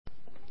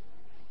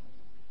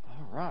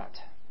All right.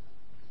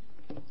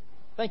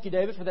 Thank you,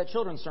 David, for that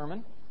children's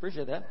sermon.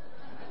 Appreciate that.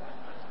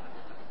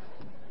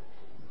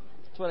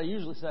 That's what I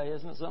usually say,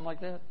 isn't it? Something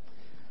like that.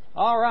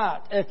 All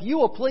right. If you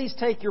will please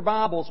take your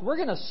Bibles, we're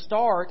going to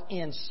start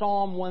in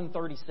Psalm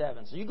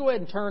 137. So you go ahead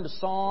and turn to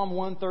Psalm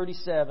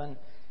 137.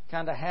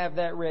 Kind of have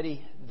that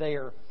ready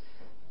there.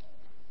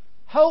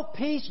 Hope,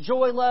 peace,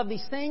 joy, love,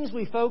 these things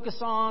we focus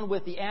on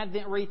with the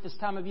Advent wreath this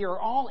time of year are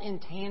all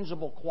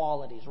intangible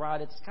qualities,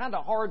 right? It's kind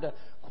of hard to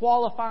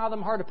qualify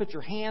them, hard to put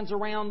your hands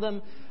around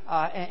them,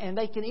 and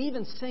they can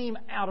even seem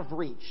out of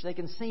reach. They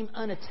can seem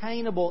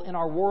unattainable in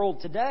our world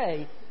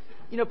today.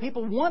 You know,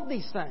 people want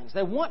these things.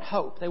 They want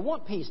hope. They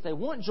want peace. They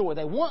want joy.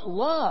 They want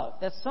love.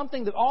 That's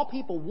something that all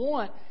people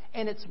want,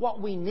 and it's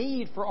what we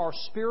need for our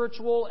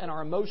spiritual and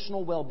our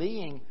emotional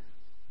well-being.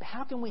 But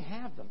how can we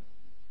have them?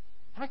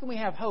 How can we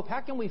have hope? How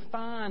can we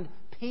find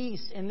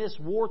peace in this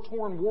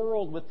war-torn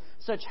world with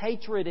such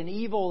hatred and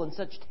evil and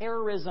such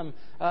terrorism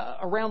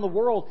around the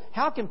world?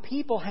 How can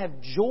people have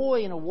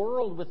joy in a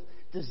world with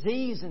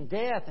disease and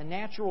death and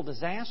natural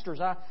disasters?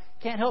 I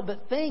can't help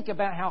but think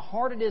about how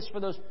hard it is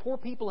for those poor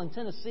people in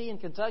Tennessee and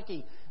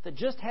Kentucky that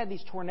just had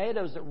these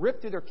tornadoes that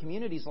ripped through their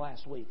communities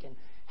last week. And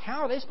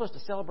how are they supposed to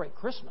celebrate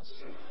Christmas?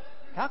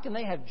 How can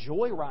they have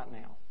joy right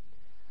now?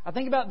 I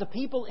think about the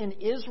people in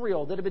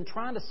Israel that have been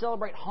trying to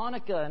celebrate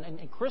Hanukkah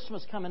and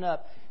Christmas coming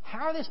up.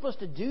 How are they supposed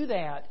to do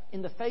that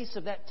in the face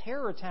of that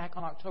terror attack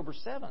on October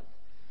 7th?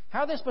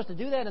 How are they supposed to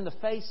do that in the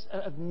face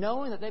of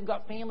knowing that they've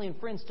got family and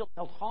friends still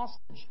held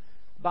hostage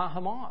by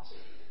Hamas?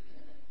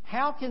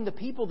 How can the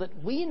people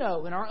that we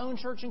know in our own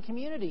church and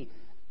community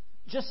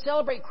just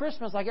celebrate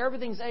Christmas like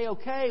everything's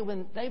A-OK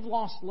when they've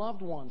lost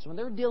loved ones, when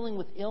they're dealing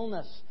with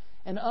illness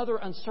and other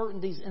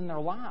uncertainties in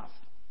their life?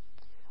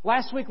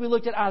 Last week we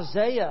looked at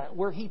Isaiah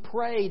where he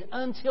prayed,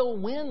 "Until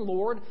when,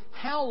 Lord?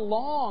 How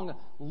long,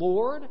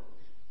 Lord?"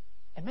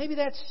 And maybe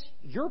that's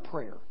your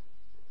prayer.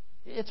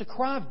 It's a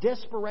cry of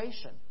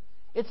desperation.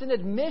 It's an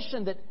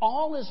admission that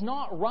all is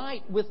not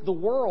right with the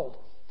world.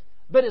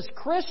 But as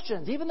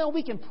Christians, even though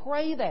we can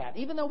pray that,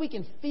 even though we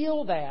can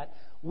feel that,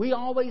 we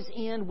always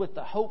end with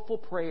the hopeful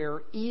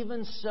prayer,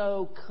 "Even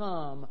so,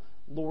 come,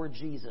 Lord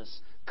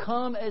Jesus.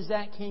 Come as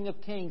that King of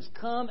Kings.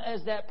 Come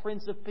as that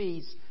Prince of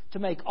Peace to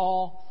make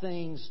all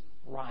things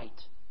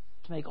right,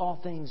 to make all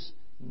things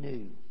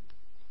new."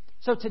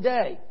 So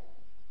today,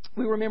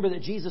 we remember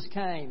that Jesus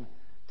came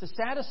to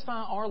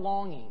satisfy our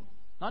longing,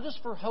 not just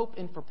for hope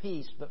and for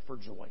peace, but for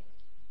joy.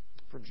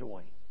 For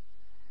joy.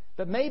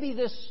 But maybe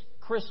this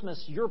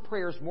Christmas, your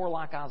prayer is more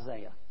like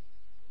Isaiah.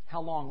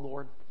 "How long,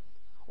 Lord?"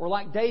 Or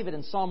like David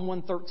in Psalm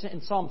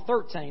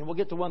 13. We'll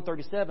get to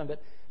 137,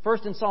 but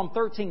first in Psalm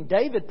 13,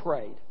 David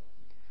prayed,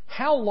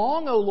 "How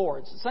long, O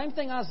Lord?" It's the same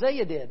thing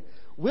Isaiah did.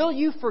 "Will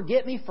you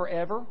forget me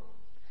forever?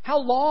 How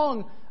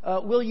long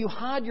will you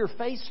hide your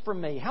face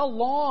from me? How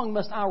long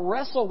must I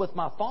wrestle with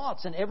my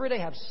thoughts and every day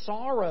have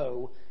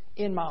sorrow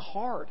in my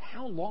heart?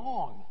 How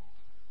long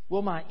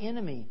will my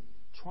enemy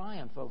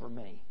triumph over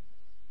me?"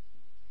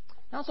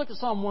 Now let's look at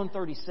Psalm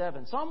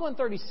 137. Psalm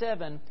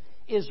 137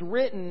 is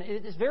written,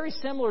 it is very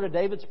similar to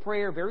David's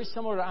prayer, very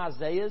similar to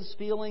Isaiah's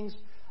feelings.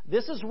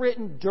 This is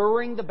written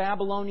during the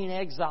Babylonian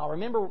exile.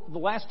 Remember, the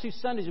last two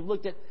Sundays we've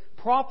looked at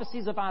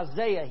prophecies of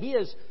Isaiah. He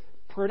is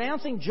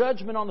pronouncing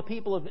judgment on the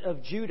people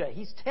of Judah.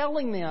 He's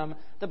telling them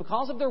that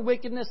because of their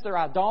wickedness, their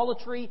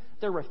idolatry,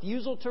 their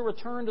refusal to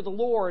return to the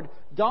Lord,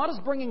 God is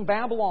bringing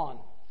Babylon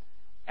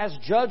as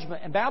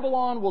judgment. And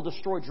Babylon will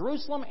destroy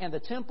Jerusalem and the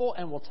temple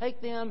and will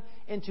take them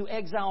into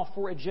exile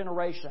for a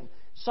generation.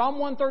 Psalm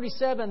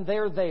 137,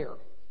 they're there.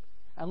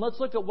 And let's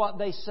look at what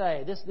they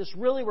say. This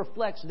really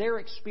reflects their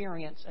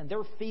experience and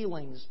their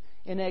feelings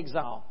in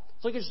exile.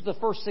 Let's look at just the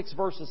first 6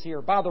 verses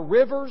here. "By the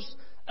rivers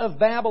of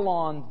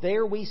Babylon,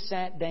 there we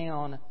sat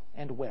down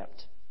and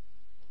wept.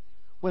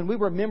 When we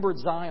remembered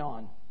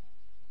Zion,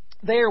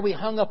 there we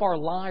hung up our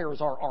lyres,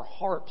 our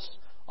harps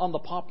on the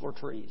poplar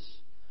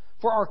trees.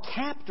 For our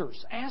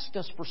captors asked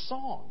us for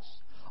songs,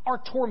 our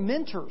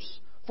tormentors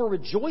for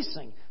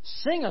rejoicing.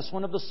 Sing us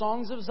one of the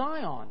songs of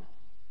Zion.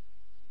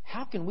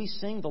 How can we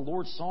sing the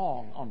Lord's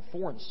song on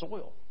foreign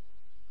soil?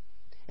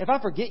 If I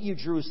forget you,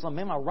 Jerusalem,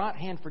 may my right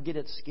hand forget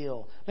its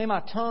skill. May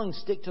my tongue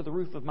stick to the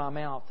roof of my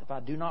mouth if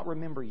I do not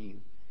remember you,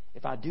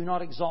 if I do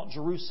not exalt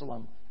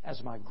Jerusalem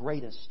as my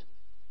greatest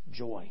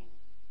joy."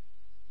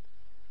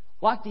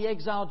 Like the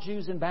exiled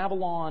Jews in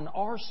Babylon,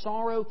 our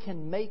sorrow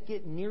can make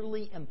it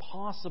nearly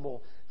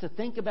impossible to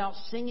think about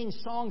singing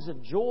songs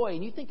of joy.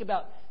 And you think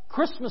about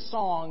Christmas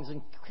songs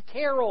and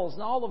carols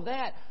and all of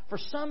that. For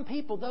some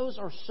people, those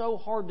are so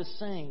hard to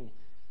sing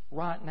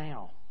right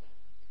now.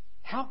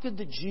 How could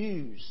the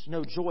Jews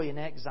know joy in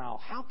exile?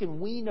 How can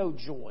we know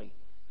joy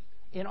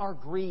in our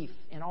grief,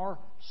 in our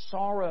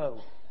sorrow,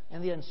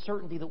 and the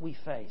uncertainty that we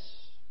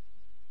face?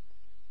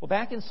 Well,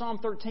 back in Psalm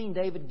 13,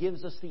 David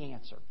gives us the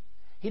answer.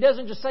 He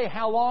doesn't just say,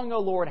 "How long, O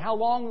Lord? How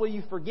long will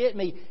you forget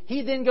me?"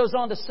 He then goes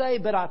on to say,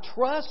 "But I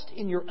trust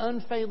in your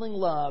unfailing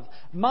love.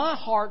 My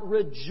heart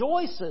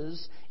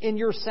rejoices in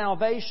your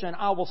salvation.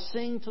 I will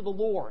sing to the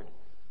Lord,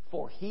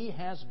 for He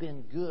has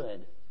been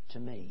good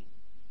to me."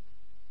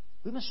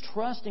 We must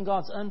trust in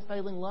God's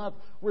unfailing love,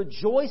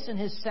 rejoice in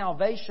His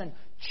salvation,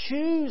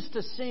 choose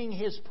to sing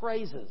His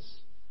praises,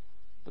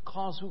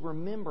 because we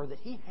remember that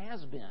He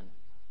has been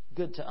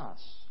good to us.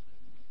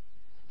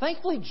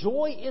 Thankfully,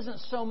 joy isn't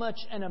so much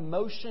an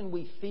emotion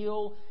we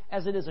feel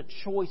as it is a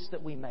choice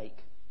that we make.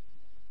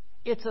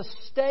 It's a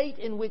state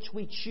in which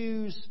we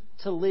choose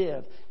to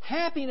live.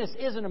 Happiness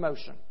is an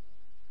emotion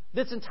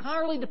that's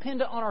entirely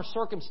dependent on our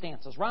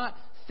circumstances, right?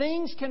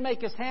 Things can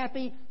make us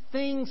happy,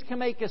 things can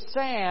make us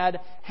sad.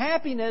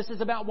 Happiness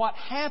is about what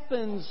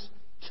happens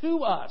to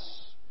us.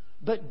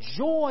 But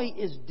joy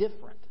is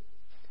different.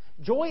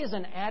 Joy is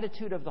an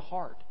attitude of the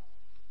heart.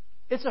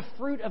 It's a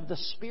fruit of the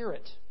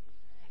Spirit.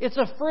 It's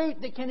a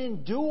fruit that can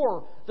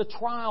endure the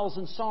trials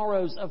and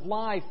sorrows of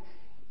life.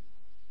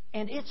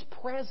 And it's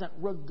present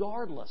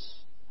regardless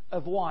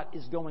of what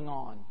is going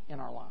on in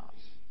our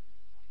lives.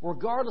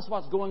 Regardless of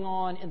what's going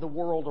on in the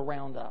world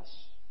around us.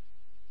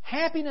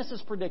 Happiness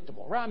is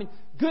predictable, right? I mean,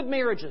 good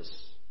marriages,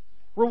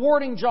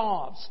 rewarding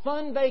jobs,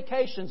 fun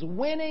vacations,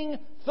 winning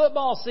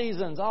football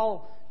seasons.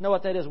 I'll know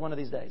what that is one of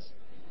these days.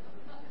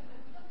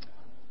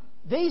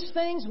 These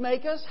things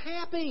make us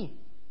happy.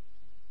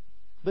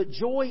 But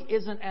joy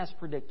isn't as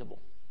predictable.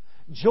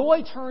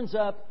 Joy turns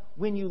up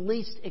when you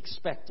least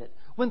expect it.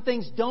 When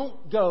things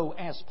don't go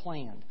as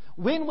planned.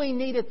 When we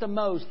need it the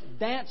most,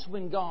 that's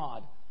when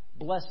God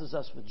blesses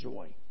us with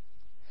joy.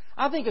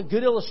 I think a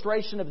good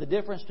illustration of the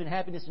difference between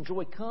happiness and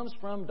joy comes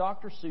from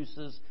Dr.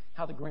 Seuss's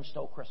How the Grinch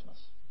Stole Christmas.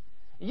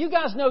 You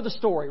guys know the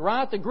story,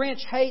 right? The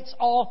Grinch hates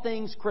all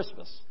things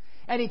Christmas.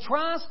 And he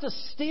tries to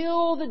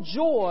steal the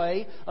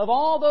joy of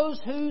all those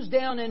who's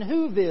down in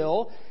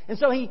Whoville. And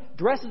so he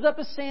dresses up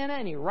as Santa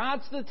and he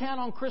rides to the town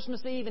on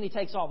Christmas Eve and he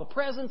takes all the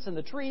presents and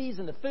the trees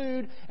and the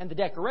food and the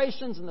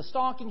decorations and the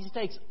stockings. He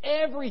takes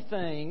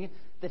everything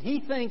that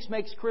he thinks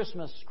makes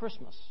Christmas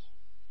Christmas.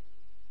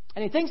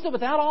 And he thinks that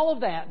without all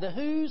of that, the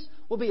Who's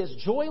will be as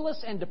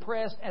joyless and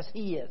depressed as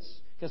he is.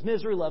 Because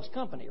misery loves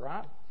company,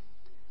 right?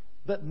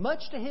 But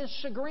much to his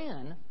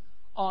chagrin,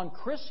 on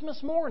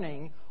Christmas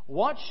morning,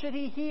 what should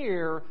he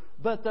hear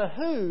but the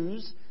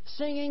Who's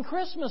singing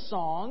Christmas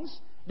songs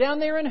down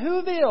there in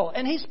Whoville?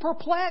 And he's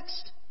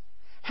perplexed.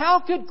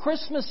 How could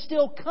Christmas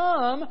still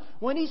come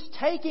when he's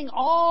taking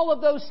all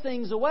of those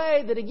things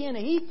away that, again,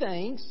 he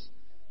thinks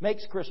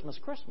makes Christmas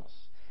Christmas?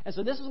 And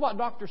so this is what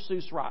Dr.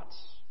 Seuss writes.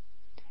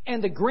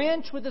 And the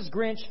Grinch with his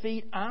Grinch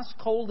feet ice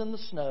cold in the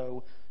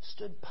snow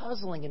stood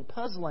puzzling and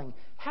puzzling.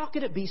 How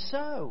could it be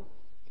so?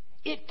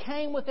 It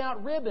came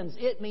without ribbons,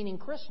 it meaning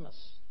Christmas.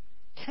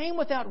 Came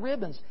without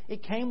ribbons.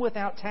 It came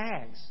without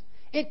tags.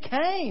 It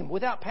came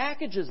without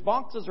packages,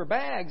 boxes, or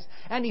bags.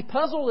 And he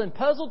puzzled and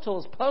puzzled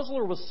till his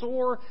puzzler was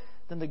sore.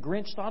 Then the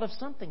Grinch thought of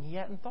something he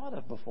hadn't thought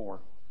of before.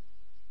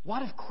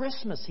 What if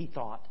Christmas, he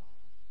thought,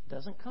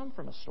 doesn't come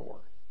from a store?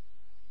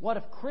 What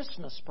if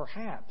Christmas,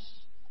 perhaps,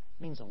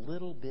 means a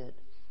little bit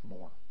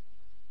more?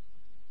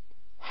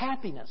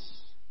 Happiness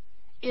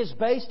is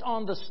based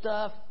on the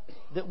stuff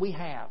that we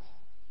have.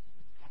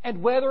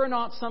 And whether or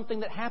not something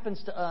that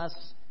happens to us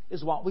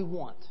is what we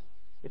want.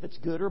 If it's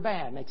good or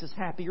bad, makes us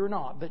happy or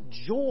not. But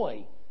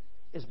joy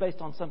is based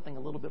on something a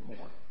little bit more.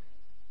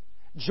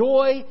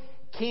 Joy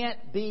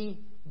can't be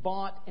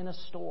bought in a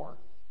store.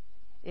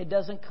 It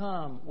doesn't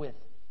come with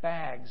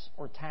bags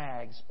or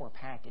tags or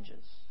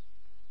packages,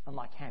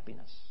 unlike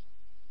happiness.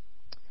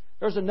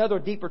 There's another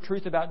deeper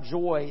truth about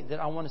joy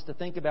that I want us to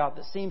think about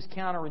that seems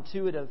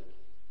counterintuitive.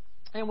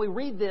 And we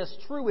read this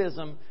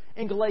truism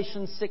in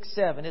Galatians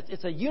 6:7.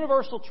 It's a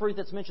universal truth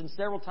that's mentioned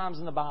several times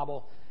in the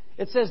Bible.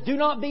 It says, "Do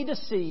not be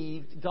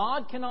deceived.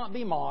 God cannot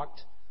be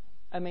mocked.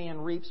 A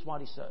man reaps what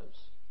he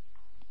sows."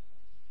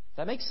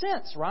 That makes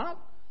sense, right?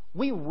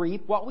 We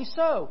reap what we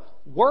sow.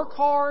 Work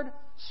hard,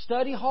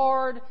 study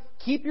hard,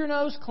 keep your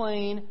nose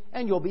clean,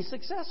 and you'll be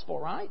successful,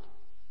 right?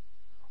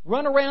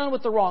 Run around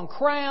with the wrong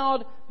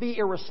crowd, be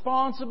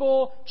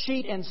irresponsible,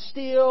 cheat and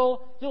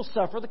steal, you'll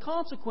suffer the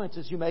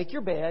consequences. You make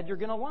your bed, you're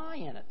going to lie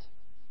in it.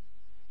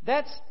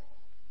 That's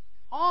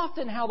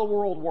often how the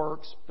world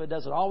works, but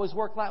does it always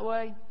work that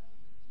way?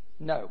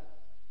 No.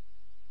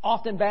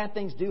 Often bad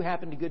things do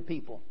happen to good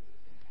people.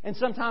 And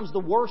sometimes the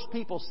worst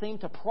people seem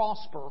to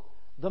prosper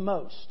the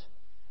most.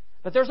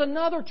 But there's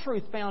another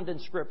truth found in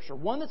Scripture,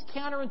 one that's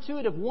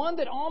counterintuitive, one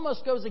that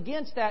almost goes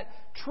against that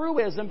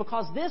truism,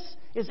 because this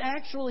is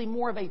actually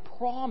more of a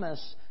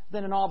promise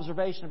than an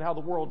observation of how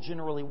the world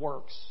generally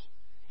works.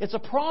 It's a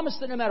promise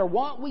that no matter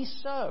what we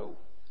sow,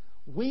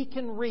 we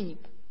can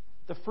reap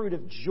the fruit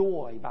of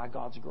joy by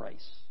God's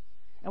grace.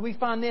 And we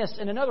find this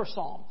in another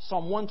psalm,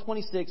 Psalm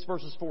 126,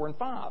 verses 4 and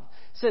 5.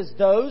 It says,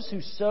 "Those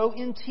who sow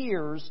in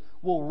tears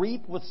will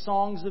reap with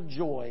songs of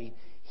joy.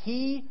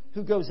 He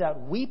who goes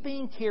out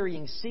weeping,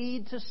 carrying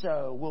seed to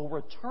sow, will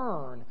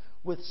return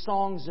with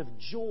songs of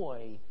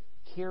joy,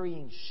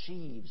 carrying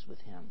sheaves with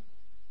him."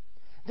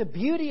 The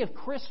beauty of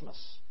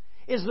Christmas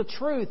is the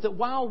truth that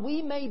while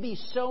we may be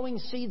sowing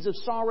seeds of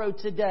sorrow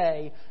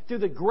today, through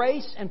the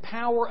grace and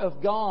power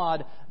of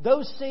God,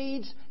 those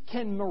seeds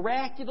can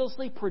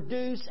miraculously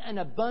produce an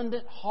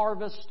abundant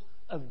harvest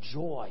of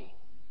joy.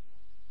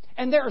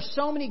 And there are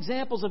so many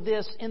examples of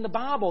this in the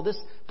Bible, this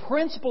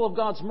principle of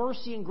God's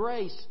mercy and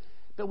grace.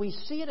 But we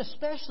see it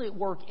especially at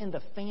work in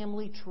the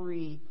family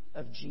tree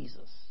of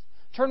Jesus.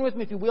 Turn with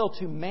me, if you will,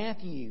 to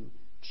Matthew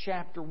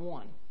chapter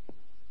 1,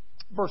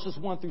 verses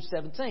 1 through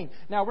 17.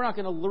 Now, we're not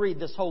going to read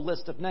this whole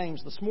list of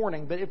names this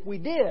morning, but if we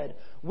did,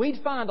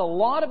 we'd find a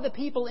lot of the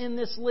people in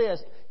this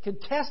list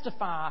could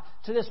testify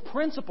to this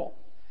principle,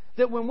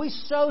 that when we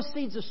sow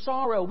seeds of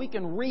sorrow, we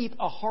can reap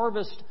a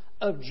harvest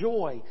of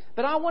joy.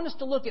 But I want us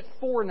to look at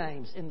 4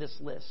 names in this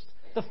list.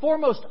 The 4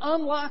 most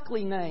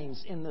unlikely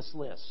names in this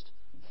list.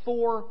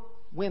 4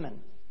 women.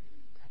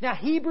 Now,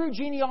 Hebrew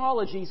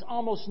genealogies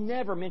almost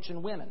never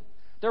mention women.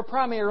 They're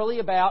primarily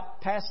about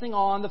passing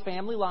on the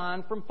family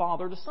line from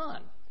father to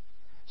son.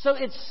 So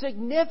it's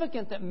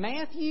significant that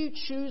Matthew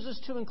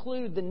chooses to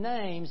include the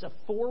names of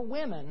 4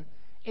 women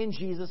in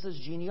Jesus'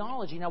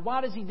 genealogy. Now,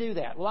 why does he do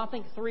that? Well, I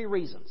think 3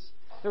 reasons.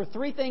 There are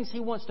 3 things he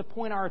wants to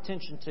point our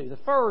attention to. The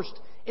first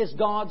is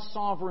God's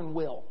sovereign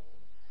will.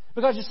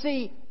 Because you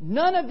see,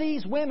 none of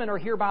these women are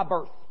here by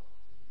birth.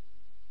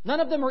 None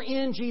of them are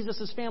in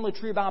Jesus' family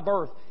tree by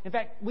birth. In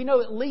fact, we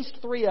know at least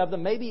 3 of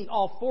them, maybe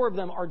all 4 of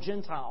them, are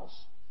Gentiles.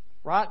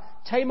 Right?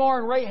 Tamar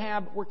and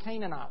Rahab were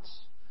Canaanites.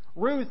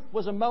 Ruth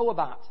was a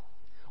Moabite.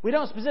 We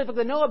don't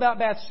specifically know about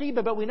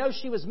Bathsheba, but we know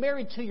she was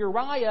married to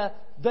Uriah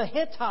the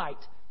Hittite.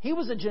 He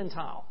was a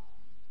Gentile.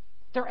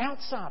 They're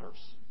outsiders.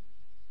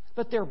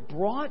 But they're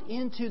brought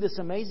into this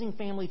amazing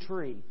family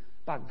tree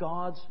by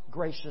God's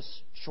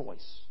gracious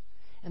choice.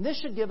 And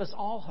this should give us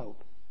all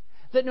hope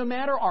that no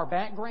matter our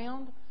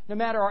background, no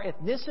matter our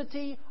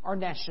ethnicity, our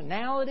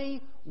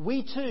nationality,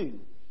 we too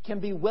can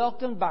be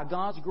welcomed by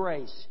God's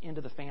grace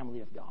into the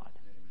family of God.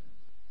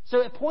 So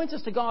it points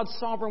us to God's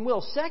sovereign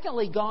will.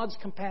 Secondly, God's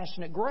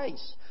compassionate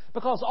grace.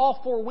 Because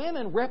all 4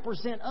 women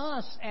represent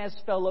us as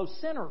fellow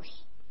sinners.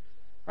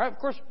 Right? Of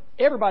course,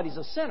 everybody's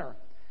a sinner.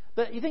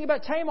 But you think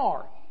about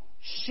Tamar.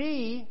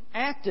 She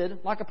acted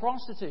like a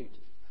prostitute.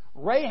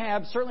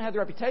 Rahab certainly had the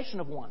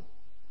reputation of one.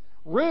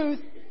 Ruth,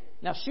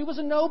 now she was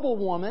a noble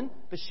woman,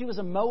 but she was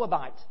a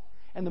Moabite.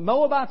 And the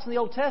Moabites in the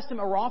Old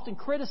Testament were often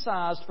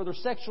criticized for their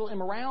sexual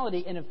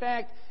immorality. And in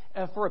fact,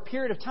 for a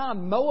period of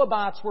time,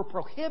 Moabites were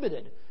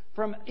prohibited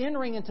from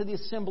entering into the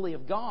assembly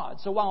of God.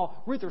 So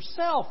while Ruth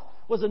herself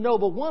was a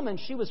noble woman,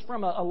 she was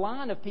from a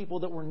line of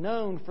people that were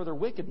known for their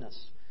wickedness.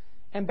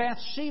 And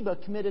Bathsheba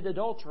committed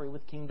adultery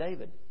with King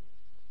David.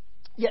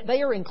 Yet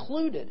they are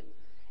included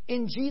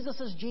in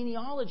Jesus'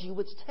 genealogy,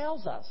 which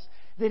tells us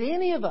that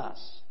any of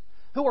us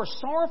who are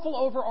sorrowful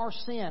over our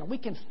sin, we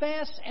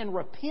confess and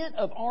repent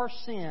of our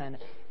sin,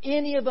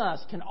 any of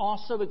us can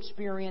also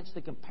experience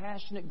the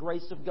compassionate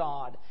grace of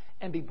God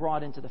and be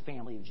brought into the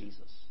family of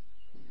Jesus.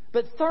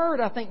 But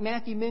third, I think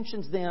Matthew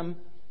mentions them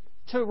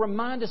to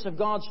remind us of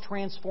God's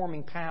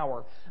transforming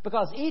power.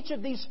 Because each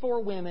of these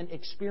 4 women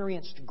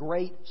experienced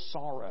great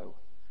sorrow.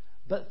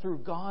 But through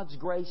God's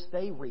grace,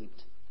 they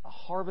reaped a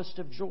harvest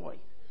of joy.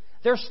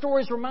 Their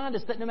stories remind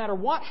us that no matter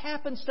what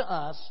happens to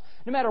us,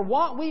 no matter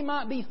what we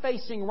might be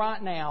facing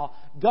right now,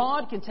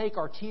 God can take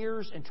our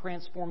tears and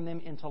transform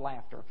them into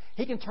laughter.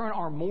 He can turn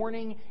our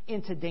mourning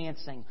into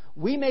dancing.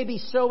 We may be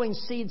sowing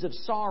seeds of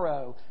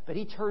sorrow, but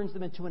He turns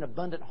them into an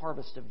abundant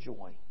harvest of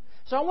joy.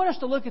 So I want us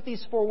to look at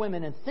these 4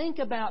 women and think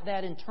about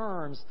that in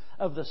terms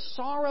of the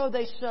sorrow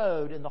they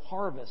sowed and the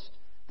harvest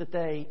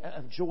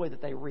of joy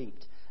that they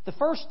reaped. The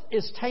first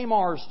is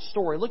Tamar's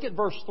story. Look at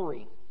verse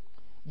 3.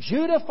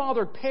 Judah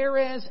fathered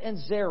Perez and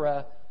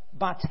Zerah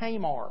by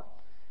Tamar.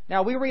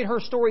 Now, we read her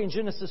story in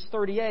Genesis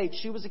 38.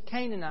 She was a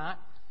Canaanite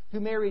who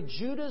married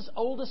Judah's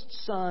oldest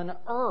son,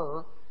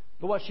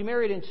 but what she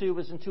married into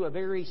was into a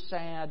very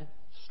sad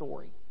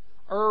story.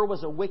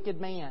 Was a wicked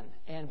man,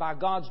 and by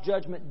God's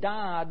judgment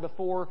died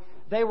before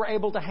they were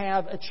able to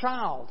have a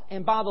child.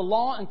 And by the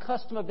law and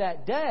custom of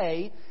that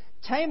day,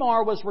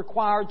 Tamar was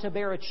required to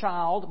bear a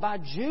child by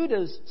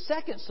Judah's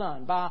second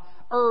son, by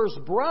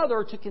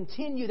brother, to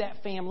continue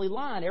that family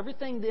line.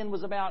 Everything then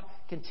was about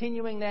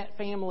continuing that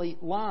family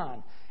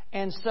line.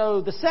 And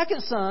so the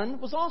second son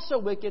was also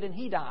wicked, and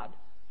he died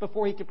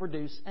before he could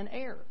produce an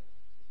heir.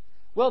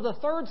 Well, the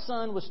third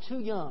son was too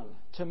young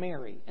to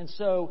marry, and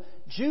so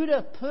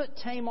Judah put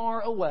Tamar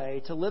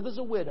away to live as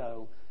a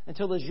widow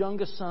until his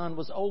youngest son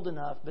was old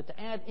enough. But to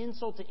add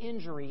insult to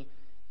injury,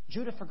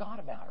 Judah forgot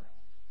about her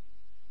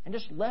and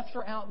just left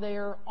her out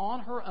there on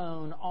her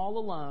own, all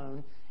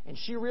alone. And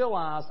she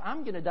realized,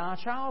 I'm going to die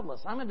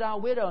childless. I'm going to die a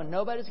widow, and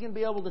nobody's going to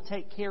be able to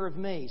take care of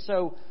me.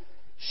 So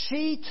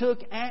she took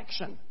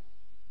action.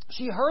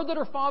 She heard that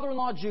her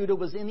father-in-law Judah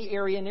was in the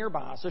area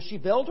nearby, so she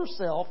veiled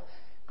herself,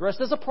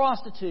 dressed as a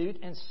prostitute,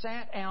 and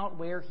sat out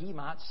where he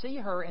might see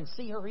her, and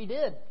see her he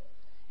did.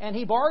 And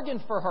he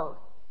bargained for her.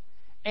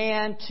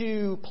 And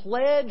to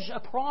pledge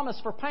a promise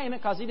for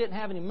payment, because he didn't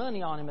have any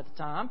money on him at the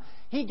time,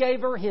 he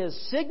gave her his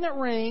signet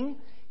ring,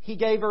 he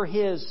gave her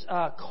his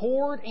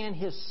cord and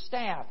his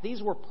staff.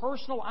 These were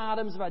personal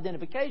items of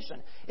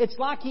identification. It's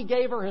like he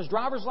gave her his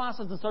driver's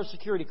license and Social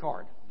Security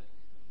card.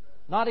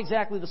 Not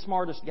exactly the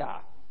smartest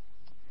guy.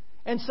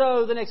 And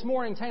so the next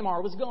morning,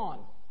 Tamar was gone.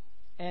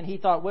 And he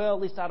thought, well,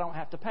 at least I don't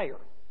have to pay her.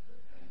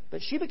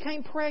 But she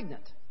became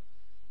pregnant.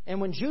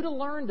 And when Judah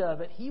learned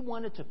of it, he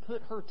wanted to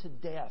put her to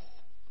death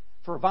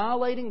for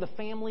violating the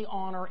family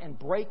honor and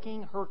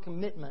breaking her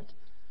commitment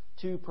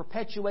to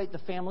perpetuate the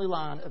family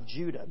line of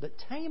Judah. But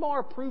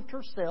Tamar proved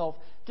herself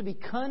to be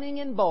cunning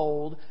and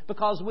bold,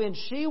 because when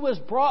she was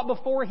brought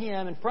before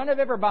him in front of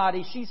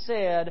everybody, she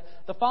said,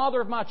 "The father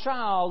of my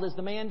child is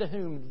the man to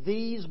whom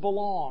these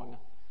belong."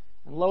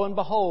 And lo and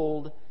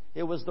behold,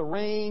 it was the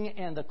ring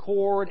and the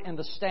cord and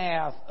the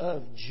staff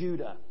of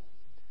Judah.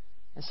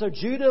 And so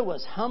Judah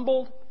was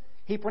humbled.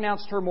 He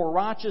pronounced her more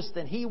righteous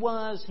than he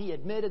was. He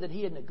admitted that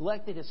he had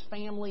neglected his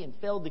family and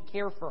failed to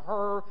care for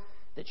her,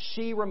 that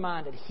she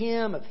reminded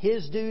him of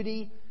his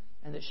duty,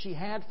 and that she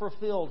had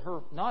fulfilled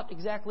her, not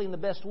exactly in the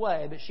best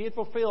way, but she had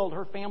fulfilled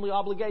her family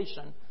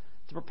obligation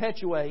to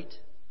perpetuate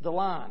the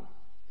line.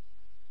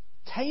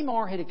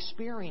 Tamar had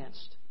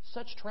experienced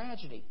such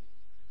tragedy,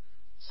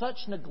 such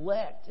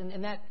neglect.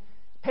 In that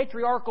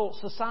patriarchal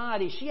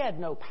society, she had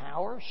no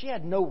power. She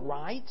had no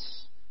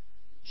rights.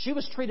 She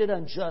was treated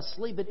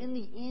unjustly, but in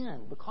the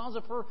end, because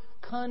of her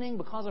cunning,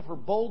 because of her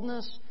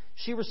boldness,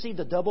 she received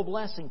a double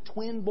blessing,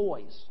 twin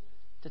boys,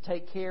 to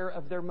take care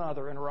of their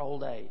mother in her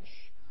old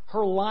age.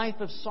 Her life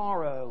of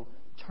sorrow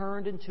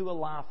turned into a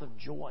life of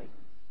joy.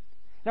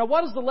 Now,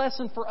 what is the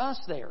lesson for us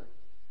there?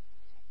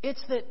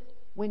 It's that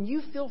when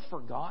you feel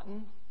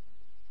forgotten,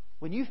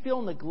 when you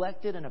feel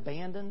neglected and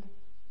abandoned,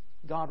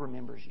 God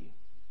remembers you.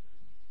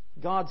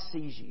 God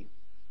sees you.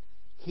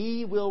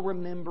 He will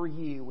remember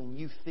you when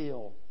you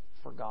feel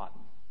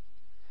forgotten.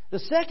 The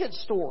second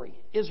story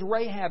is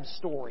Rahab's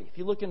story. If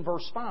you look in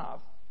verse 5.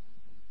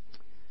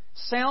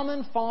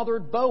 Salmon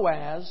fathered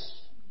Boaz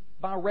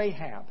by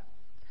Rahab.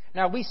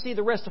 Now we see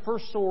the rest of her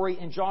story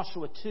in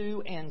Joshua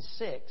 2 and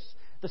 6.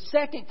 The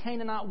second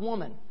Canaanite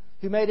woman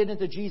who made it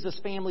into Jesus'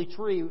 family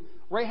tree,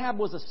 Rahab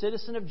was a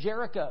citizen of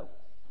Jericho.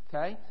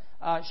 Okay?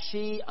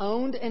 She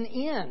owned an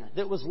inn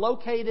that was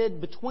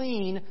located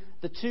between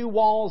the two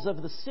walls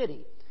of the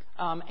city.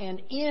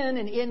 And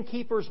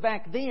innkeepers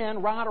back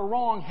then, right or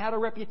wrong, had a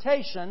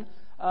reputation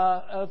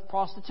of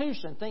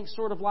prostitution. Think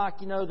sort of like,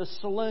 the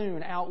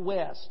saloon out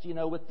west,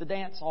 with the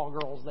dance hall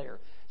girls there.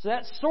 So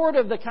that's sort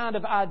of the kind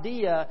of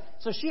idea.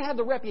 So she had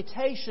the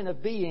reputation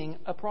of being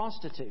a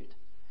prostitute.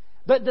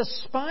 But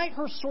despite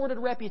her sordid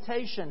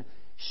reputation,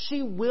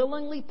 she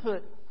willingly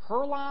put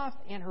her life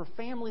and her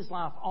family's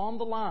life on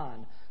the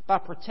line by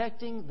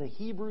protecting the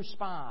Hebrew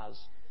spies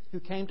who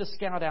came to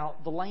scout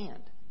out the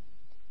land.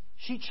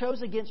 She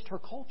chose against her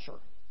culture,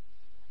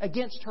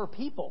 against her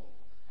people,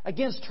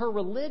 against her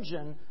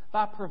religion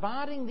by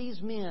providing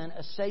these men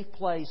a safe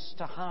place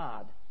to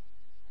hide.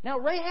 Now,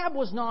 Rahab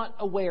was not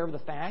aware of the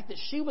fact that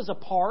she was a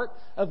part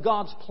of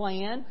God's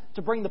plan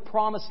to bring the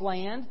promised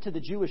land to the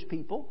Jewish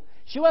people.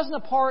 She wasn't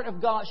a part of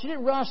God. She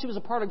didn't realize she was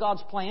a part of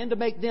God's plan to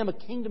make them a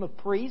kingdom of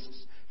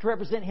priests to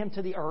represent Him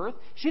to the earth.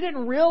 She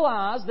didn't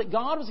realize that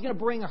God was going to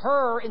bring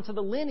her into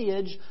the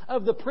lineage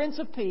of the Prince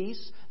of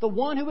Peace, the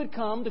one who would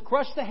come to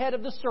crush the head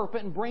of the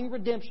serpent and bring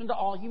redemption to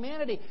all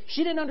humanity.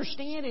 She didn't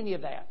understand any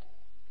of that.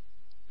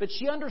 But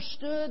she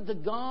understood the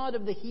God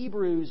of the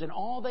Hebrews and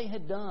all they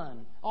had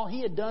done, all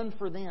He had done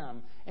for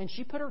them. And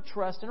she put her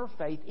trust and her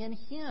faith in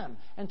Him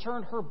and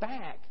turned her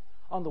back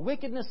on the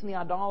wickedness and the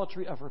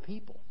idolatry of her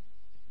people.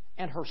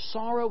 And her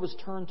sorrow was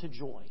turned to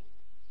joy,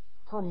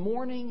 her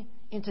mourning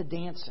into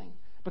dancing,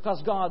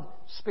 because God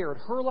spared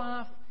her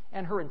life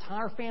and her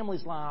entire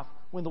family's life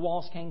when the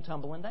walls came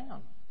tumbling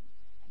down.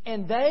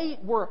 And they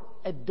were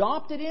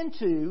adopted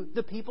into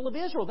the people of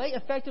Israel. They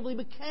effectively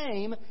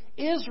became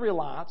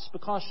Israelites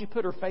because she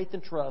put her faith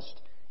and trust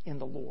in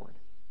the Lord.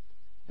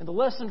 And the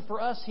lesson for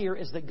us here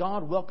is that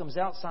God welcomes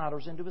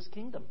outsiders into His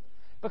kingdom.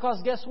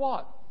 Because guess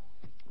what?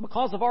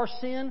 Because of our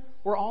sin,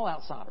 we're all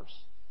outsiders.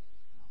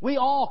 We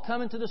all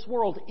come into this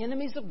world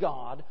enemies of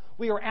God.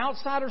 We are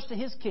outsiders to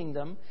His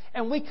kingdom.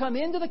 And we come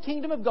into the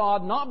kingdom of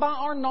God not by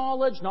our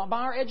knowledge, not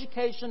by our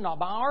education, not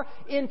by our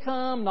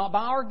income, not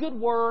by our good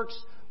works,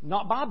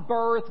 not by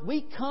birth.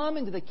 We come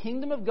into the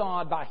kingdom of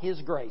God by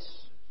His grace.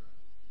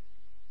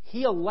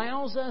 He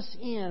allows us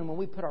in when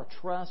we put our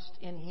trust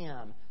in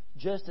Him,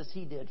 just as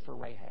He did for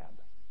Rahab.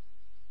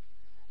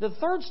 The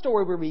third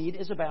story we read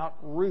is about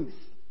Ruth.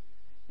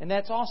 And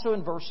that's also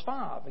in verse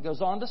 5. It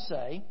goes on to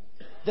say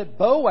that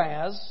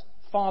Boaz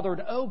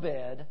fathered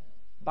Obed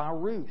by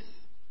Ruth.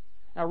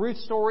 Now,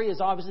 Ruth's story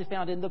is obviously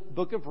found in the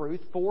book of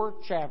Ruth, 4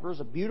 chapters,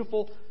 a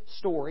beautiful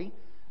story.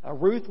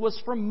 Ruth was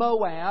from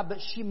Moab, but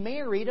she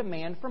married a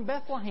man from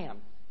Bethlehem,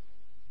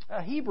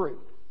 a Hebrew.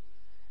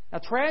 Now,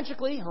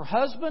 tragically, her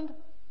husband,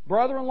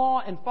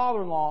 brother-in-law, and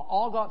father-in-law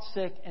all got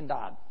sick and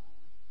died.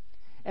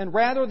 And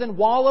rather than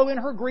wallow in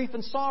her grief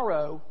and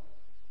sorrow,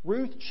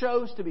 Ruth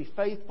chose to be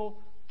faithful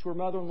to her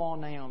mother-in-law,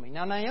 Naomi.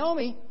 Now,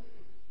 Naomi,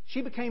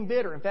 she became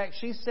bitter. In fact,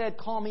 she said,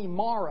 "Call me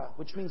Mara,"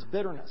 which means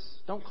bitterness.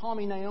 Don't call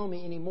me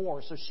Naomi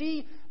anymore. So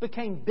she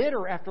became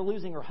bitter after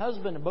losing her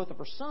husband and both of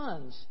her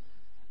sons.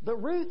 But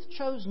Ruth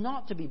chose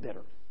not to be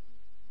bitter.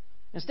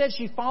 Instead,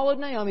 she followed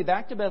Naomi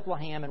back to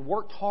Bethlehem and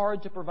worked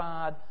hard to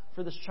provide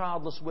for this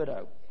childless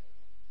widow.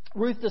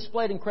 Ruth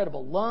displayed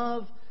incredible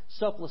love,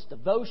 selfless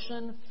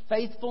devotion,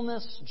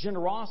 faithfulness,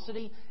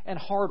 generosity, and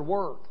hard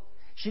work.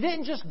 She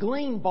didn't just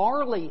glean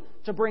barley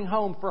to bring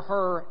home for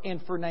her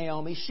and for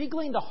Naomi. She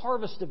gleaned a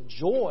harvest of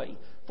joy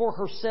for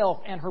herself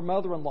and her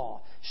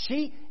mother-in-law.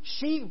 She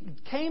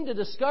came to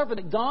discover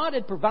that God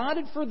had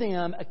provided for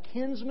them a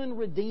kinsman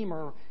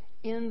redeemer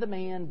in the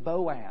man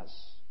Boaz.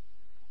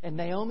 And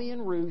Naomi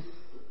and Ruth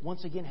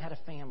once again had a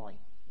family.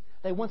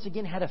 They once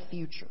again had a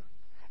future.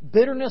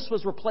 Bitterness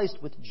was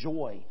replaced with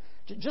joy.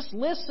 Just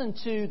listen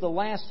to the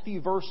last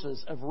few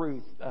verses of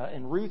Ruth.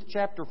 In Ruth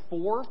chapter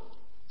 4,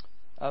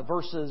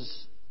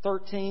 verses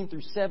 13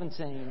 through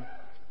 17,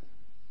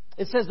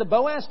 it says that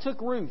Boaz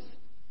took Ruth,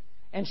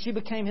 and she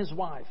became his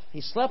wife.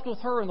 He slept with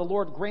her, and the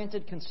Lord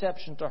granted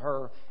conception to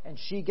her, and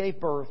she gave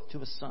birth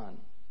to a son.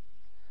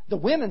 The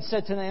women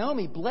said to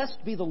Naomi,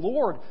 "Blessed be the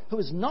Lord, who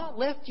has not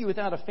left you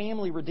without a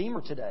family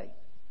redeemer today.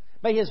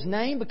 May his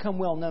name become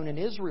well known in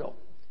Israel.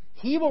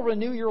 He will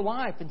renew your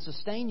life and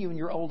sustain you in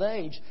your old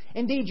age.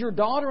 Indeed, your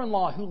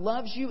daughter-in-law, who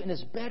loves you and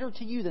is better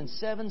to you than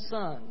 7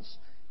 sons,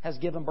 has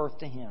given birth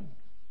to him."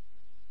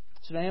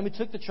 So Naomi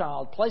took the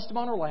child, placed him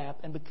on her lap,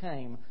 and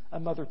became a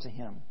mother to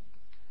him.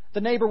 The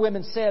neighbor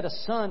women said, "A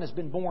son has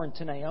been born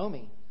to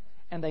Naomi,"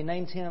 and they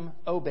named him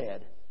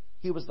Obed.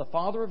 He was the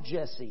father of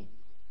Jesse,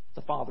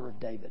 the father of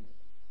David.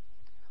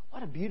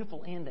 What a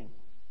beautiful ending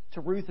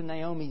to Ruth and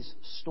Naomi's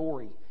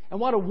story. And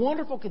what a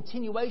wonderful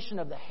continuation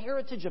of the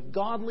heritage of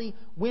godly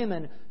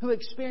women who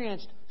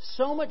experienced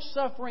so much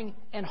suffering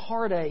and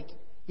heartache,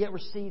 yet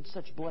received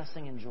such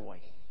blessing and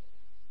joy.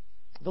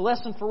 The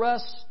lesson for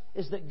us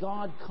is that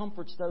God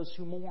comforts those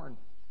who mourn.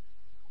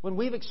 When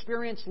we've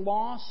experienced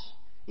loss,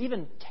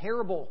 even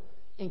terrible,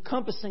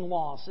 encompassing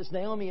loss, as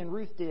Naomi and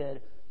Ruth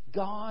did,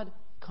 God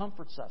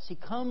comforts us. He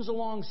comes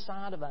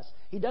alongside of us.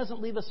 He doesn't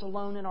leave us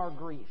alone in our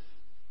grief.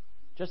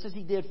 Just as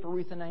He did for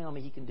Ruth and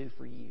Naomi, He can do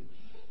for you.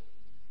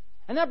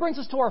 And that brings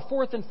us to our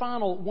fourth and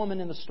final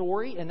woman in the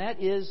story, and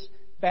that is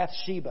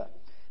Bathsheba.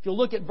 If you'll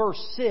look at verse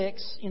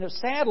 6,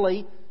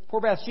 sadly,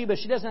 poor Bathsheba,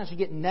 she doesn't actually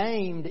get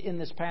named in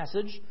this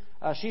passage.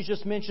 She's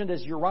just mentioned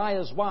as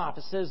Uriah's wife.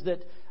 It says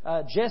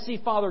that Jesse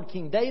fathered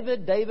King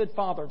David. David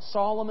fathered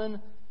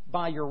Solomon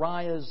by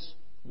Uriah's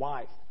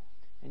wife.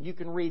 And you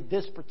can read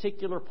this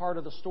particular part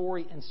of the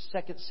story in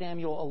 2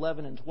 Samuel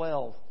 11 and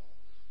 12.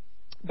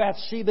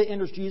 Bathsheba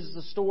enters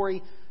Jesus'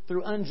 story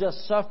through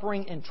unjust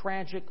suffering and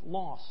tragic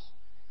loss.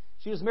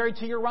 She was married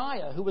to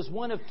Uriah, who was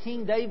one of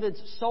King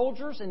David's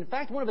soldiers, and in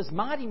fact, one of his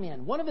mighty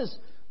men, one of his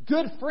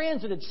good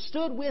friends that had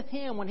stood with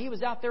him when he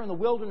was out there in the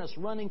wilderness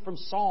running from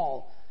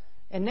Saul.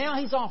 And now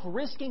he's off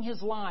risking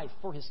his life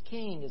for his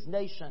king, his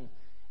nation,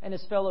 and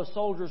his fellow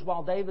soldiers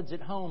while David's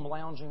at home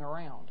lounging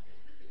around.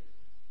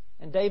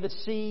 And David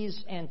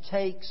sees and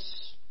takes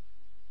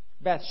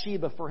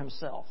Bathsheba for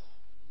himself.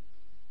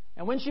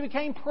 And when she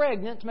became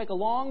pregnant, to make a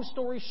long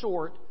story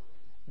short,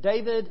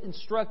 David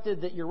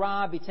instructed that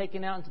Uriah be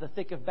taken out into the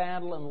thick of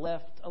battle and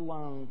left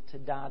alone to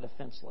die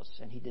defenseless.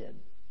 And he did.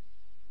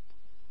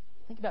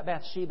 Think about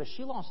Bathsheba.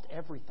 She lost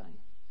everything.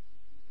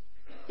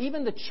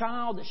 Even the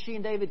child that she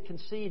and David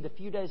conceived a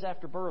few days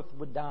after birth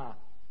would die.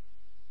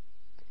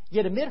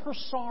 Yet amid her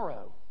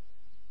sorrow,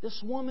 this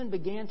woman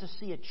began to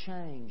see a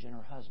change in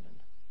her husband.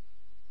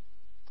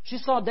 She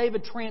saw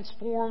David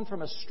transformed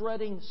from a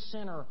strutting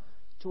sinner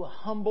to a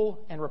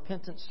humble and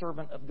repentant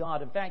servant of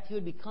God. In fact, he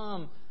would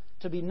become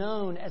to be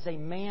known as a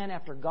man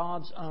after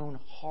God's own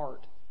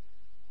heart.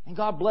 And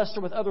God blessed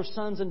her with other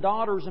sons and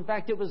daughters. In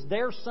fact, it was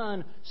their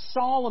son,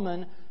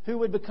 Solomon, who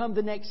would become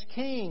the next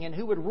king and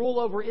who would rule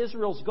over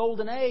Israel's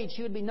golden age.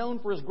 He would be known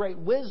for his great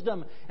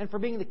wisdom and for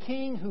being the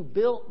king who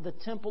built the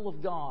temple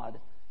of God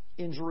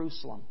in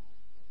Jerusalem.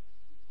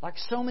 Like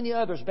so many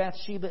others,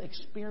 Bathsheba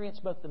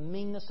experienced both the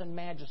meanness and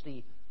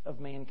majesty of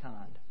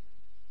mankind.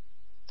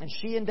 And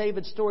she and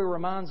David's story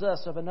reminds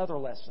us of another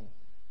lesson,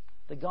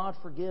 that God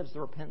forgives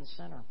the repentant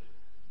sinner.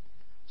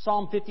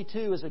 Psalm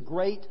 52 is a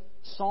great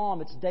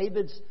psalm. It's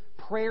David's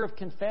prayer of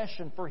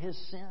confession for his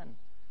sin.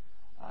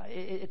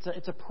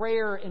 It's a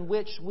prayer in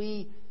which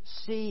we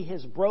see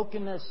his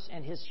brokenness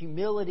and his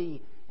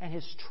humility and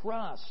his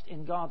trust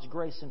in God's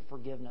grace and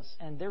forgiveness.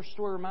 And their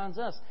story reminds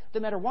us, no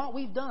matter what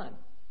we've done,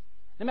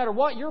 no matter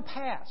what your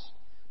past,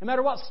 no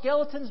matter what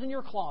skeletons in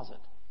your closet,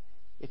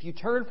 if you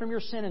turn from your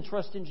sin and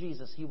trust in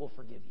Jesus, He will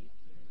forgive you.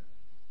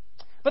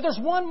 But there's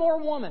one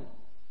more woman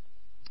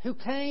who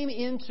came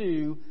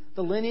into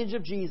the lineage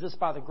of Jesus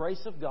by the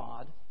grace of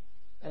God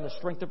and the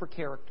strength of her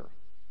character.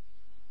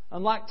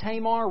 Unlike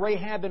Tamar,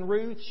 Rahab, and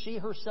Ruth, she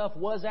herself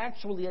was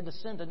actually a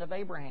descendant of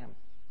Abraham.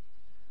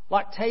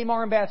 Like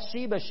Tamar and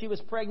Bathsheba, she was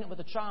pregnant with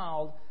a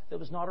child that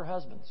was not her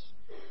husband's.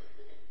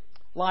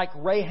 Like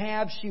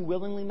Rahab, she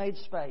willingly made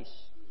space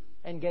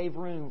and gave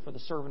room for the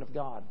servant of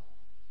God.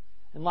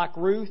 And like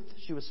Ruth,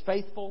 she was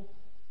faithful,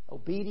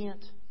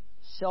 obedient,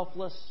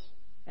 selfless,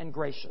 and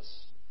gracious.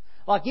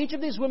 Like each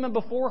of these women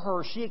before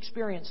her, she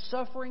experienced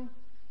suffering,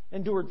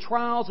 endured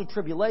trials and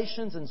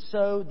tribulations, and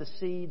sowed the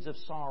seeds of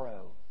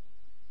sorrow.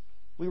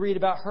 We read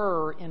about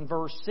her in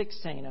verse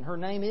 16, and her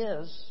name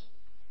is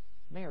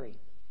Mary.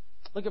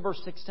 Look at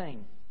verse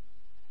 16.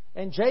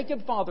 And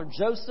Jacob fathered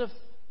Joseph,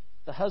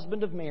 the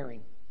husband of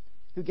Mary,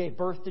 who gave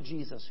birth to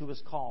Jesus, who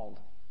was called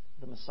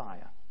the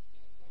Messiah.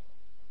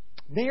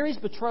 Mary's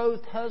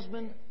betrothed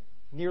husband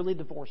nearly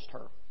divorced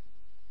her.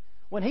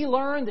 When he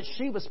learned that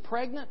she was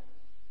pregnant,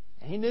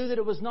 and he knew that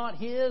it was not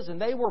his,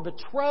 and they were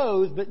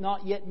betrothed but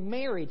not yet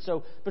married.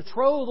 So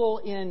betrothal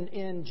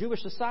in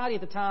Jewish society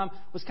at the time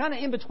was kind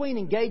of in between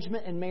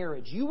engagement and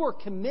marriage. You were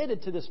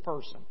committed to this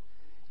person.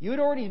 You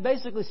had already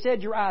basically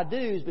said your I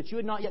do's, but you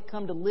had not yet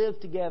come to live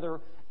together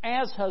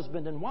as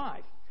husband and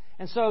wife.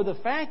 And so the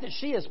fact that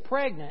she is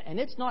pregnant and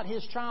it's not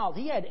his child,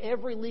 he had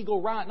every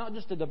legal right not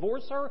just to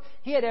divorce her,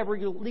 he had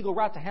every legal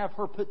right to have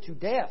her put to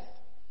death.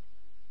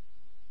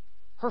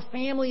 Her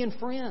family and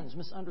friends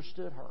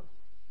misunderstood her,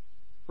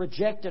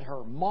 rejected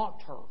her,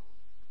 mocked her.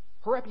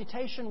 Her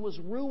reputation was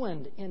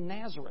ruined in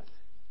Nazareth.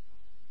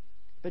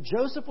 But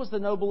Joseph was the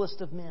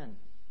noblest of men,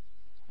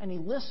 and he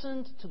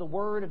listened to the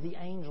word of the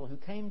angel who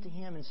came to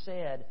him and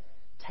said,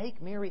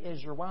 "Take Mary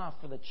as your wife,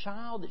 for the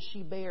child that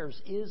she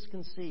bears is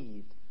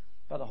conceived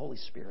by the Holy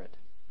Spirit."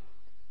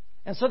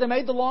 And so they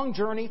made the long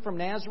journey from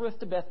Nazareth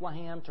to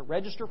Bethlehem to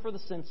register for the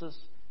census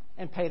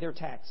and pay their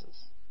taxes.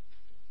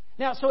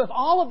 Now, so if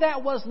all of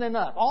that wasn't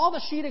enough, all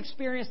that she'd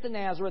experienced in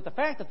Nazareth, the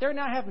fact that they're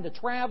now having to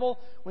travel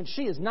when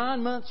she is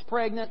 9 months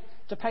pregnant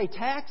to pay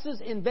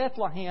taxes in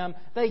Bethlehem,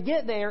 they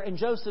get there and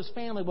Joseph's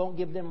family won't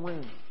give them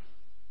room.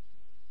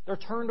 They're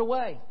turned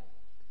away.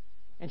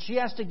 And she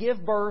has to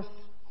give birth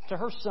to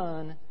her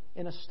son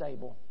in a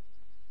stable,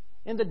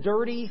 in the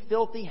dirty,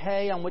 filthy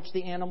hay on which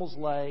the animals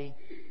lay,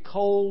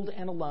 cold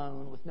and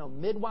alone, with no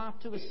midwife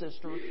to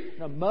assist her,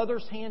 no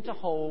mother's hand to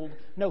hold,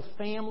 no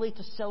family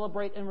to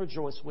celebrate and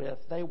rejoice with.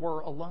 They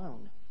were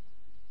alone.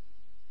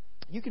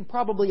 You can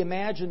probably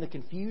imagine the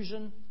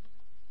confusion,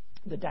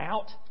 the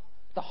doubt,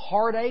 the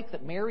heartache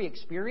that Mary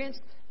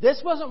experienced.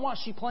 This wasn't what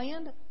she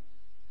planned.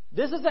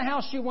 This isn't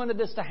how she wanted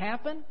this to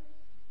happen.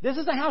 This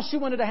isn't how she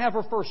wanted to have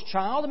her first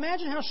child.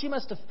 Imagine how she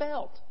must have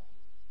felt.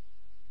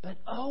 But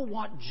oh,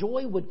 what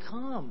joy would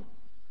come.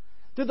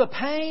 Through the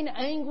pain,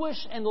 anguish,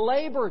 and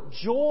labor,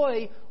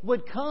 joy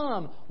would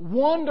come.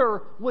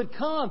 Wonder would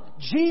come.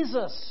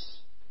 Jesus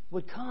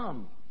would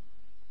come.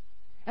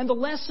 And the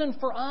lesson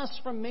for us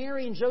from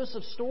Mary and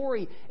Joseph's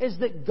story is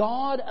that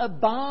God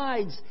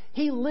abides.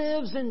 He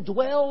lives and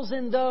dwells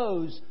in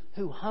those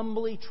who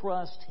humbly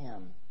trust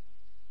Him.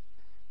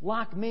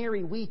 Like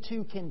Mary, we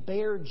too can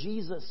bear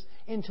Jesus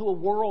into a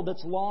world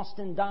that's lost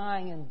and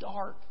dying and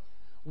dark.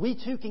 We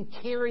too can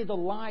carry the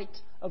light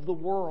of the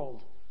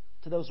world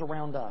to those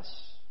around us.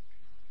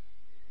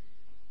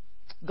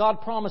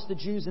 God promised the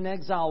Jews in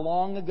exile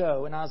long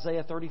ago in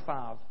Isaiah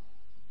 35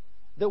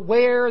 that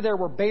where there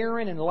were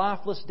barren and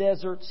lifeless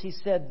deserts, He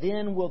said,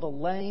 then will the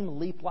lame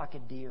leap like a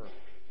deer,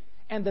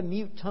 and the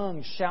mute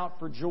tongue shout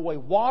for joy.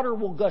 Water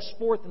will gush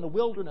forth in the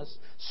wilderness,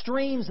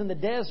 streams in the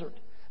desert.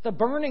 The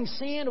burning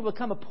sand will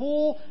become a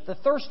pool, the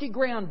thirsty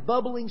ground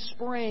bubbling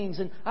springs.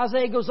 And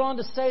Isaiah goes on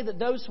to say that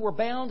those who were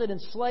bound and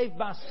enslaved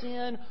by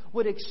sin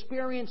would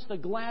experience the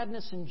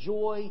gladness and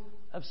joy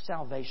of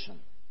salvation.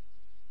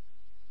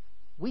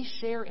 We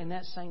share in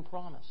that same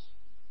promise,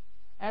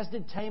 as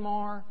did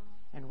Tamar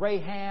and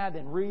Rahab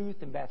and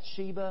Ruth and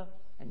Bathsheba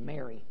and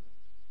Mary.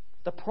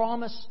 The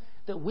promise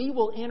that we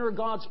will enter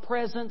God's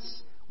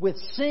presence with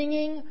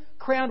singing,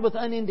 crowned with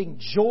unending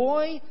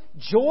joy.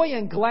 Joy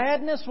and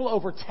gladness will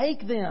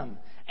overtake them,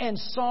 and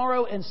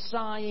sorrow and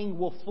sighing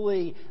will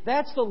flee.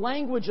 That's the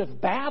language of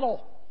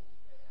battle.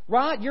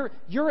 Right?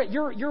 You're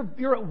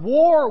at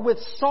war with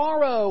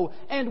sorrow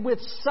and with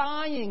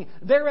sighing.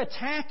 They're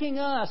attacking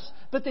us,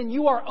 but then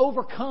you are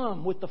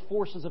overcome with the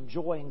forces of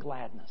joy and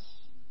gladness.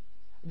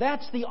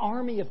 That's the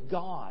army of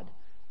God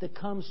that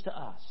comes to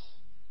us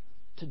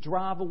to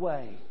drive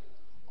away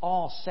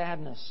all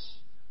sadness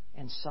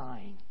and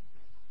sighing.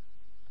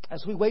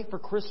 As we wait for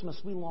Christmas,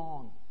 we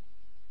long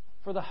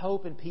for the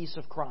hope and peace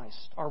of Christ,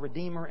 our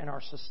Redeemer and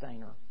our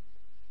Sustainer.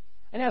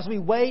 And as we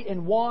wait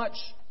and watch,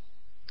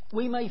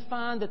 we may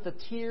find that the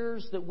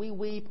tears that we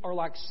weep are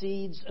like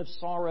seeds of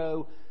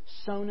sorrow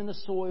sown in the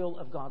soil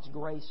of God's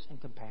grace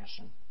and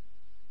compassion.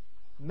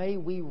 May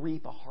we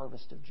reap a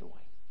harvest of joy.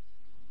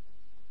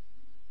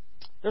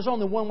 There's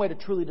only one way to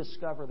truly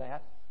discover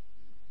that.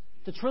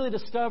 To truly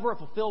discover a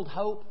fulfilled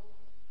hope,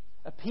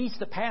 a peace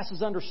that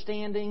passes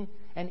understanding,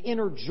 an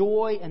inner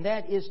joy, and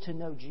that is to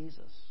know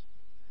Jesus.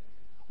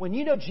 When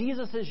you know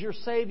Jesus as your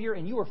Savior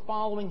and you are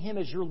following Him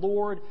as your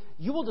Lord,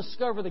 you will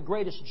discover the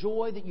greatest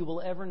joy that you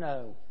will ever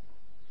know.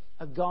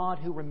 A God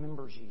who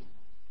remembers you.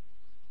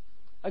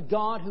 A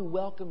God who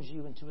welcomes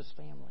you into His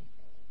family.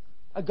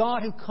 A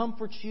God who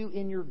comforts you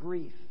in your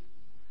grief.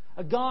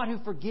 A God who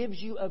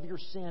forgives you of your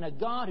sin. A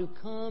God who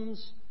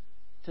comes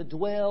to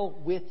dwell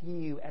with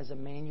you as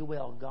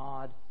Emmanuel,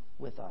 God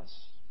with us.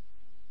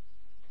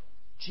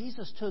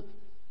 Jesus took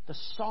the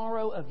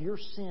sorrow of your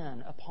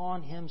sin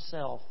upon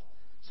Himself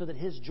so that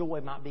His joy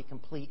might be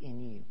complete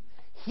in you.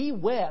 He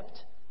wept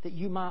that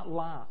you might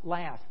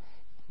laugh.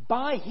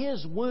 By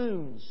His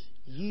wounds,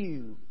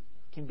 you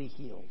can be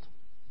healed.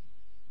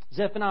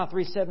 Zephaniah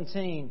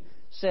 3:17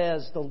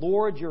 says, "The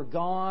Lord your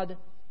God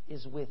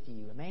is with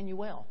you.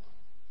 Emmanuel.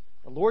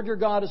 The Lord your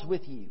God is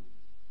with you.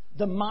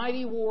 The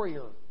mighty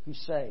warrior who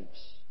saves.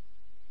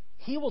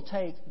 He will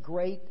take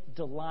great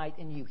delight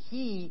in you.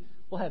 He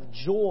will have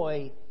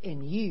joy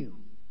in you.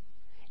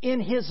 In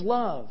His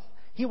love,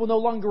 He will no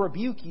longer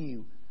rebuke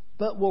you,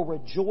 but will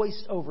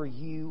rejoice over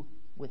you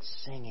with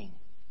singing.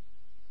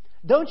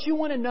 Don't you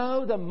want to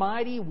know the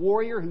mighty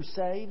warrior who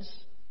saves?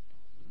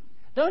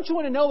 Don't you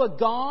want to know a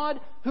God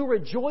who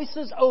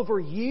rejoices over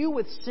you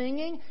with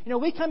singing? You know,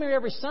 we come here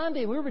every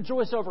Sunday and we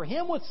rejoice over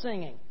Him with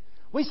singing.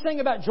 We sing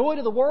about joy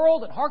to the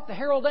world and hark the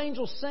herald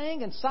angels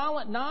sing and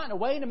silent night and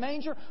away in a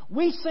manger.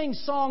 We sing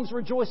songs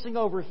rejoicing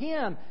over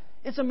Him.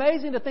 It's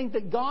amazing to think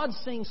that God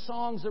sings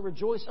songs that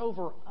rejoice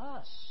over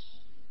us.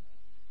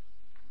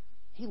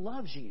 He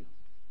loves you.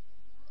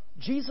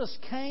 Jesus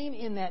came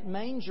in that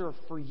manger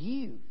for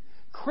you.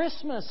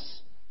 Christmas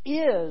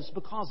is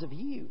because of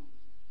you.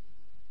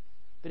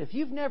 But if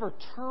you've never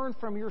turned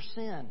from your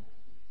sin,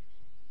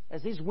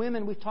 as these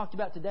women we've talked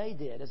about today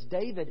did, as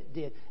David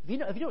did,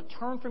 if you don't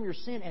turn from your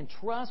sin and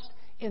trust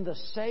in the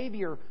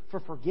Savior for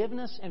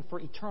forgiveness and for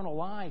eternal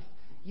life,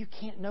 you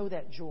can't know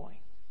that joy.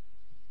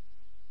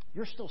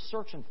 You're still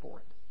searching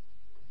for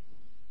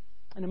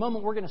it. In a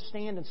moment we're going to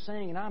stand and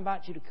sing, and I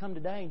invite you to come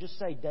today and just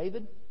say,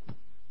 David,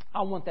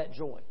 I want that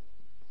joy.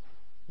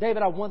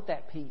 David, I want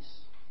that peace.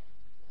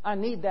 I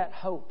need that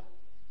hope.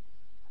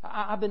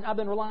 I've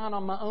been relying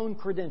on my own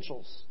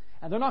credentials,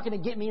 and they're not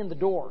going to get me in the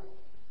door.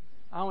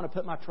 I want to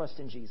put my trust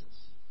in Jesus.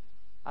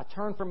 I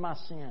turn from my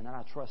sin and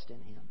I trust in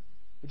Him.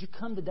 Would you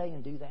come today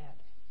and do that?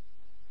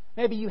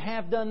 Maybe you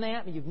have done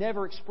that and you've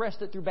never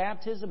expressed it through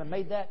baptism and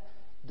made that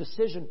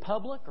decision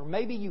public. Or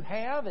maybe you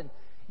have and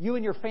you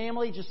and your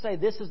family just say,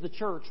 this is the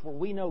church where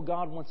we know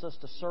God wants us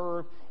to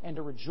serve and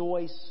to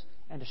rejoice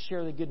and to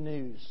share the good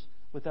news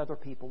with other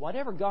people.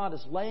 Whatever God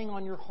is laying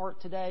on your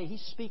heart today,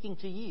 He's speaking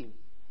to you.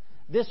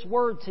 This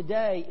word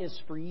today is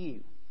for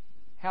you.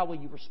 How will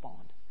you respond?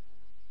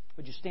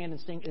 Would you stand and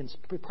sing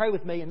and pray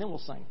with me, and then we'll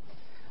sing.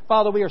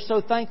 Father, we are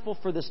so thankful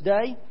for this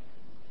day.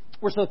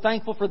 We're so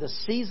thankful for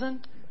this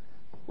season.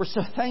 We're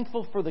so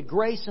thankful for the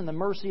grace and the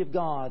mercy of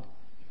God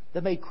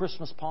that made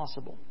Christmas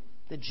possible.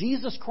 That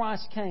Jesus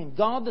Christ came,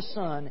 God the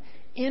Son,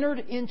 entered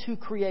into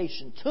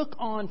creation, took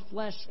on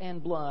flesh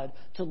and blood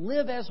to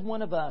live as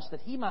one of us, that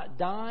He might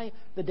die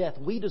the death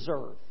we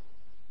deserve,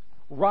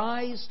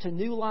 rise to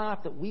new life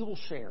that we will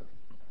share,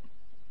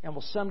 and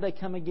will someday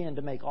come again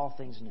to make all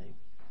things new.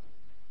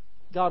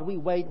 God, we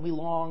wait and we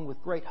long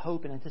with great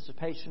hope and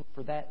anticipation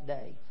for that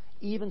day.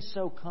 Even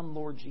so, come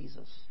Lord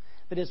Jesus.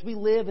 But as we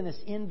live in this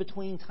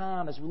in-between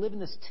time, as we live in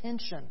this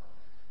tension,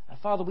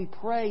 Father, we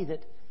pray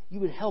that You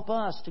would help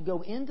us to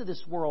go into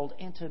this world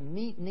and to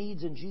meet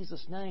needs in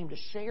Jesus' name, to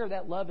share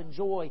that love and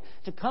joy,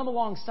 to come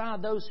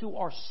alongside those who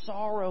are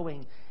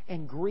sorrowing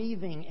and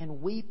grieving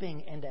and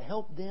weeping, and to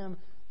help them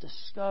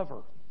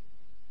discover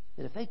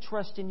that if they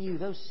trust in You,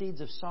 those seeds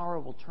of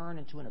sorrow will turn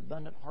into an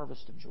abundant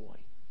harvest of joy.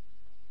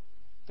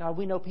 God,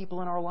 we know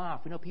people in our life,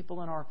 we know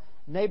people in our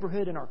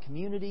neighborhood, in our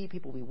community,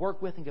 people we work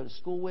with and go to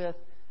school with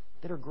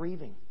that are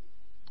grieving.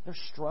 They're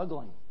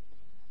struggling.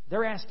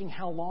 They're asking,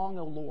 how long,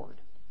 O Lord?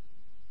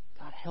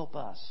 God, help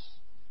us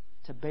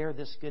to bear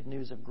this good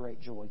news of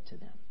great joy to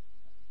them.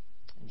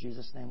 In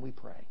Jesus' name we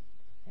pray.